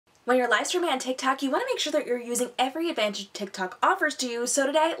When you're live streaming on TikTok, you want to make sure that you're using every advantage TikTok offers to you. So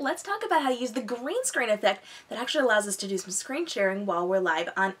today, let's talk about how to use the green screen effect that actually allows us to do some screen sharing while we're live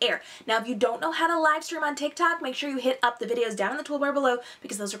on air. Now, if you don't know how to live stream on TikTok, make sure you hit up the videos down in the toolbar below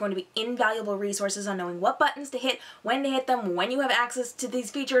because those are going to be invaluable resources on knowing what buttons to hit, when to hit them, when you have access to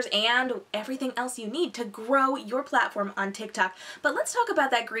these features, and everything else you need to grow your platform on TikTok. But let's talk about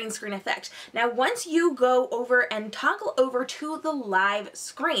that green screen effect. Now, once you go over and toggle over to the live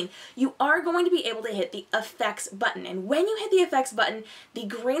screen, you are going to be able to hit the effects button. And when you hit the effects button, the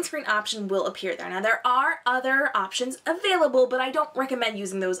green screen option will appear there. Now, there are other options available, but I don't recommend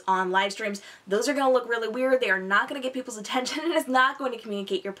using those on live streams. Those are going to look really weird. They are not going to get people's attention, and it's not going to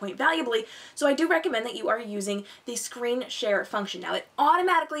communicate your point valuably. So I do recommend that you are using the screen share function. Now, it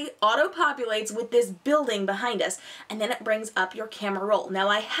automatically auto-populates with this building behind us, and then it brings up your camera roll. Now,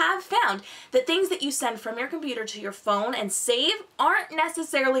 I have found that things that you send from your computer to your phone and save aren't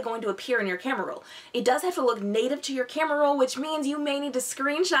necessarily going to appear in your camera roll. It does have to look native to your camera roll, which means you may need to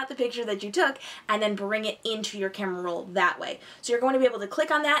screenshot the picture that you took and then bring it into your camera roll that way. So you're going to be able to click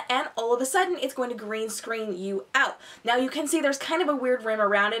on that, and all of a sudden it's going to green screen you out. Now you can see there's kind of a weird rim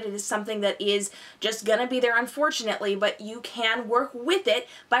around it. It is something that is just gonna be there, unfortunately, but you can work with it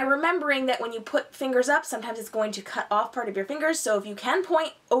by remembering that when you put fingers up, sometimes it's going to cut off part of your fingers. So if you can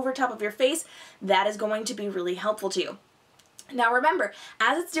point over top of your face, that is going to be really helpful to you. Now remember,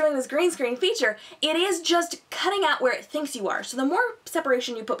 as it's doing this green screen feature, it is just cutting out where it thinks you are. So the more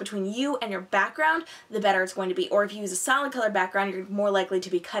separation you put between you and your background, the better it's going to be. Or if you use a solid color background, you're more likely to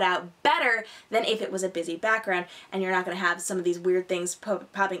be cut out better than if it was a busy background, and you're not going to have some of these weird things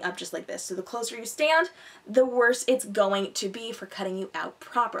popping up just like this. So the closer you stand, the worse it's going to be for cutting you out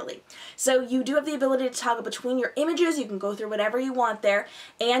properly. So you do have the ability to toggle between your images. You can go through whatever you want there,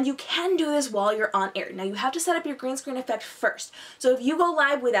 and you can do this while you're on air. Now you have to set up your green screen effect first. So if you go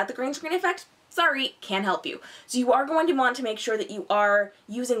live without the green screen effect, sorry, can't help you. So you are going to want to make sure that you are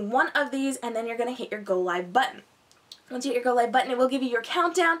using one of these, and then you're going to hit your go live button. Once you hit your go live button, it will give you your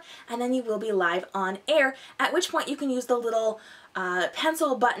countdown, and then you will be live on air, at which point you can use the little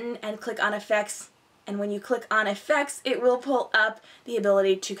pencil button and click on effects. And when you click on effects, it will pull up the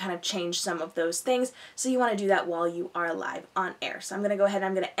ability to kind of change some of those things. So you want to do that while you are live on air. So I'm going to go ahead and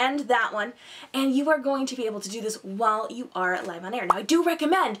I'm going to end that one. And you are going to be able to do this while you are live on air. Now, I do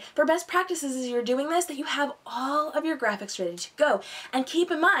recommend for best practices as you're doing this that you have all of your graphics ready to go. And keep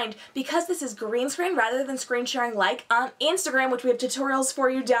in mind, because this is green screen rather than screen sharing like on Instagram, which we have tutorials for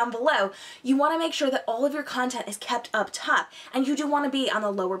you down below, you want to make sure that all of your content is kept up top. And you do want to be on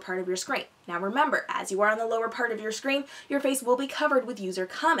the lower part of your screen. Now remember, as you are on the lower part of your screen, your face will be covered with user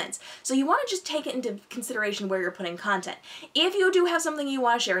comments. So you want to just take it into consideration where you're putting content. If you do have something you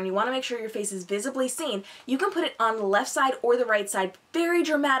want to share and you want to make sure your face is visibly seen, you can put it on the left side or the right side very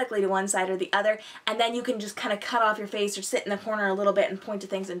dramatically to one side or the other, and then you can just kind of cut off your face or sit in the corner a little bit and point to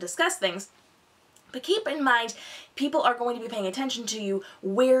things and discuss things. But keep in mind, people are going to be paying attention to you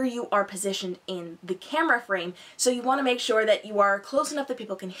where you are positioned in the camera frame. So you want to make sure that you are close enough that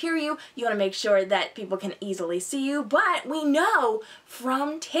people can hear you. You want to make sure that people can easily see you. But we know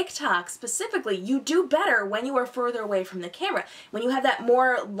from TikTok specifically, you do better when you are further away from the camera. When you have that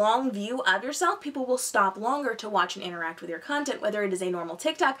more long view of yourself, people will stop longer to watch and interact with your content, whether it is a normal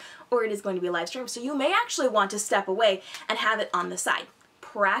TikTok or it is going to be a live stream. So you may actually want to step away and have it on the side.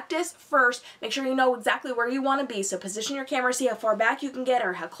 Practice first. Make sure you know exactly where you want to be. So position your camera, see how far back you can get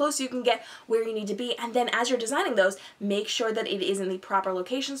or how close you can get, where you need to be. And then as you're designing those, make sure that it is in the proper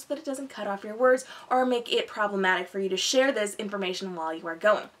location so that it doesn't cut off your words or make it problematic for you to share this information while you are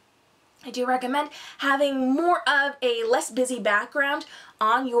going. I do recommend having more of a less busy background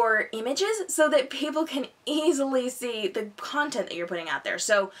on your images so that people can easily see the content that you're putting out there.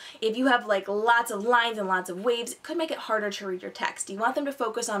 So if you have like lots of lines and lots of waves, it could make it harder to read your text. You want them to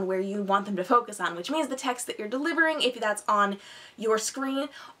focus on where you want them to focus on, which means the text that you're delivering, if that's on your screen,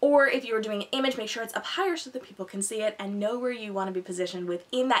 or if you're doing an image, make sure it's up higher so that people can see it and know where you want to be positioned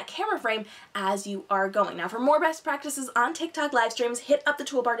within that camera frame as you are going. Now, for more best practices on TikTok live streams, hit up the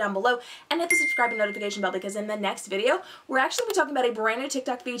toolbar down below and hit the subscribe and notification bell, because in the next video, we're actually going to be talking about a brand new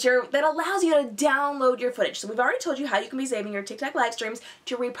TikTok feature that allows you to download your footage. So we've already told you how you can be saving your TikTok live streams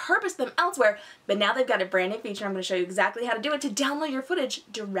to repurpose them elsewhere, but now they've got a brand new feature. I'm going to show you exactly how to do it to download your footage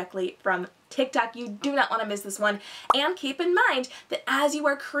directly from TikTok. You do not want to miss this one. And keep in mind that as you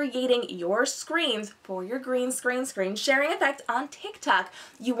are creating your screens for your green screen sharing effect on TikTok,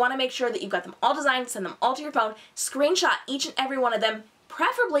 you want to make sure that you've got them all designed, send them all to your phone, screenshot each and every one of them,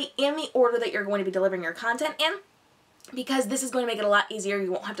 preferably in the order that you're going to be delivering your content in, because this is going to make it a lot easier.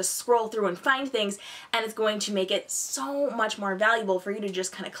 You won't have to scroll through and find things, and it's going to make it so much more valuable for you to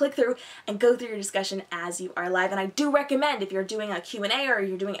just kind of click through and go through your discussion as you are live. And I do recommend, if you're doing a Q&A or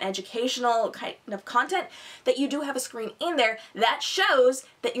you're doing an educational kind of content, that you do have a screen in there that shows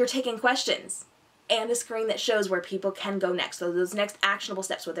that you're taking questions, and a screen that shows where people can go next. So those next actionable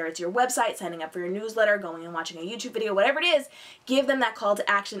steps, whether it's your website, signing up for your newsletter, going and watching a YouTube video, whatever it is, give them that call to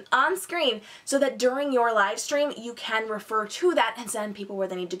action on screen so that during your live stream, you can refer to that and send people where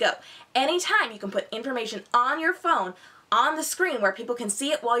they need to go. Anytime you can put information on your phone, on the screen where people can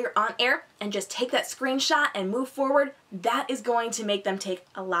see it while you're on air, and just take that screenshot and move forward, that is going to make them take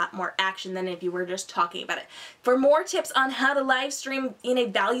a lot more action than if you were just talking about it. For more tips on how to live stream in a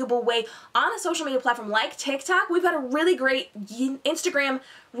valuable way on a social media platform like TikTok, we've got a really great Instagram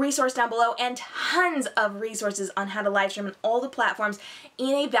resource down below and tons of resources on how to live stream on all the platforms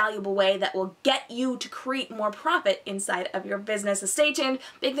in a valuable way that will get you to create more profit inside of your business. So stay tuned.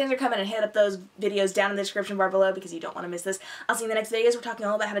 Big things are coming, and hit up those videos down in the description bar below because you don't want to miss this. I'll see you in the next videos. We're talking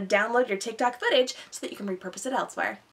all about how to download your TikTok footage so that you can repurpose it elsewhere.